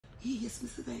Yes,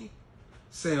 Mr. Day.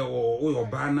 Say, oh,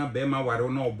 banner, Bema,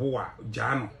 Warona, Boa,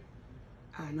 Jano.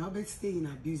 I now be stay in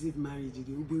abusive marriage.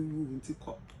 You will be wooing to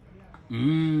cop.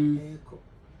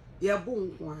 Yeah,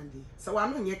 boom, one day. So I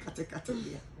know you're cutting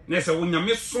there. Nessa, when you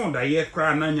miss son, that ye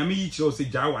cry, and you meet your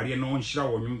Jawari and on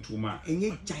shower you too much. And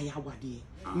ye Jayawadi,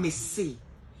 Miss say,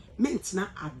 meant not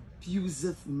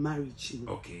abusive marriage.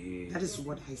 Okay. That is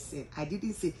what I said. I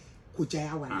didn't say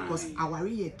Kujayawa because our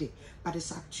day, but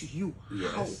it's up to you.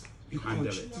 Yes. How You handle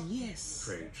it. Yes.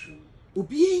 Very true.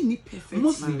 Obi ni perfect.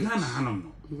 Most Ghana,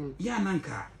 Hanum. Ya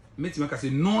Nanka. Met me say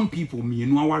known people me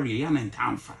no worry ya na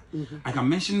ntamfa. I can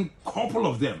mention couple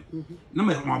of them.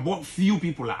 Number about few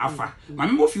people are afa. I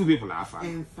remember few people are afa.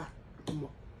 In fact,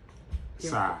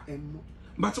 Sir.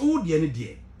 But all the any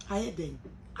dear. I then.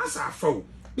 As a foe.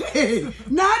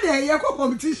 Now there you go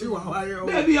competition.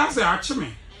 Baby, I say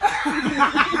actually.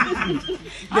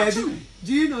 Baby,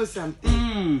 do you know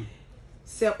something?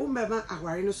 Say umema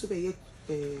aware no so be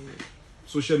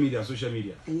social media. And social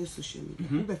media.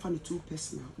 We be find two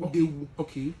personal.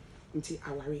 Okay. Until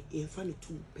aware e find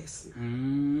two personal.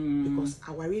 Because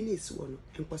aware is one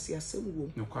and kwasi asem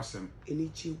wom. No kwasem.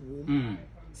 Energy wom.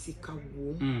 Sika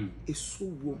wom. Esu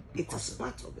wom. It is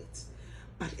part of it.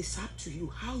 But it's up to you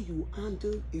how you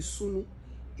handle esu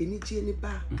energy any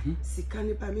ba sika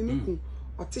ni ba me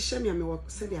otisha me work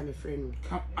said I'm a friend.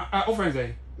 Friends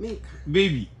eh?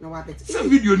 Baby. No what bet. Some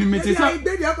video ni mete sa.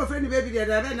 Baby I friend baby there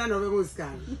na na no we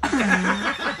scan.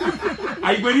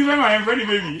 I go even my friend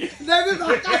baby. Baby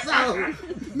go kasa.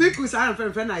 Me ku sa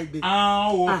friend I be.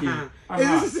 Okay.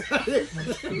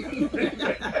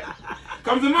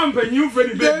 Come the man pen you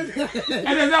friend baby.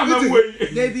 And then am way.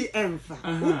 Baby Emfa.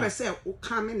 Who per se who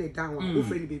come in down who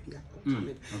friend baby.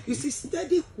 You see,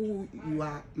 study who you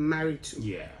are married to,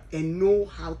 and know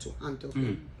how to handle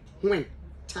him. When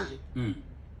time,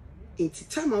 it's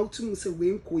time out to me say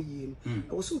when ko yin.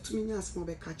 I was so to me as small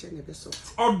catch and never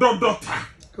soft. Oh, doctor.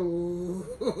 Oh,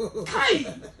 hi,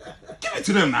 give it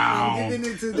to them now. I'm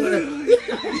giving it to them.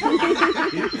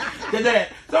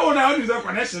 So now is a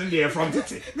connection there from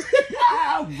Titi.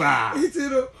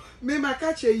 Me ma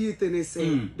catch a youth and say,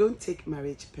 don't take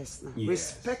marriage personal.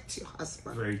 Respect your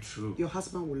husband. Very true. Your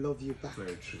husband will love you back.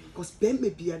 Very true. Because Ben may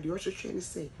be at the other trying to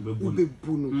say, Ube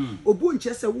bunu. Obu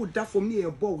just a wood that for me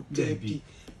a bow, Debbie.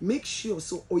 Make sure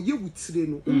so, or you would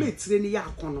train, may train ya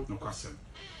corner. No question.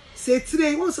 Say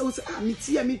today, once I was me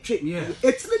tea me trick.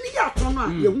 It's really ya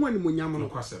corner. You want Munyam, no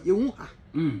question. You won't have.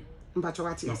 But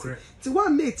what is it? To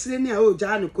one mate train, oh,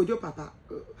 Jan, could your papa?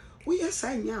 We are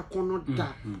saying ya corner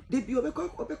da. They be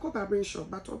obeko barbering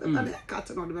shop, but over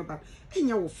cutting on the back. And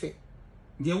your fit.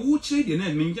 The wood trade in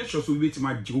it mean just so wait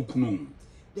my joke no.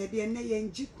 There be a nay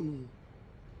and jikunu.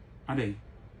 Are they?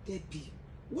 There be.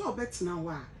 Well, bet now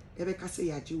why? Ever say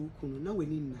ya jikunu, no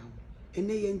winning now. And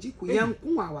nay and jiku, young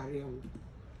kuawario.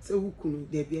 So who kunu,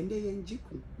 there be a nay and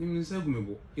jiku. You mean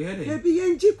segmable? Yeah, there be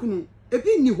and jikunu. A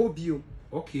bit new hobby.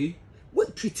 Okay.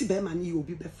 What pretty beman you will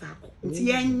be befaco.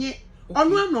 Tianye. On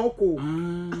one no ko.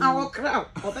 Our crowd.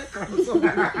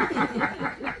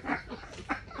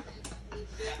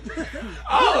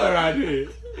 All right.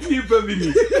 People be.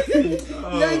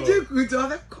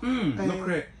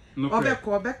 No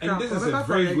correct. And this is a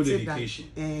very good education.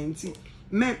 And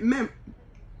mem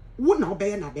wouldn't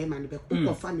obey an abe man be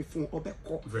funny phone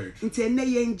obeko. Very true. Into a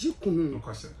yenji kunu. No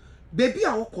question. Baby,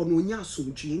 I walk on Unya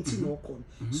Sunji,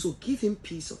 so give him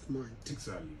peace of mind.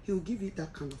 Exactly. He'll give you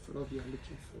that kind of love you're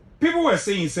looking for. People were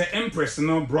saying, say, Empress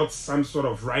now brought some sort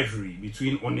of rivalry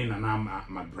between Onin and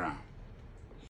Ahmad Brown.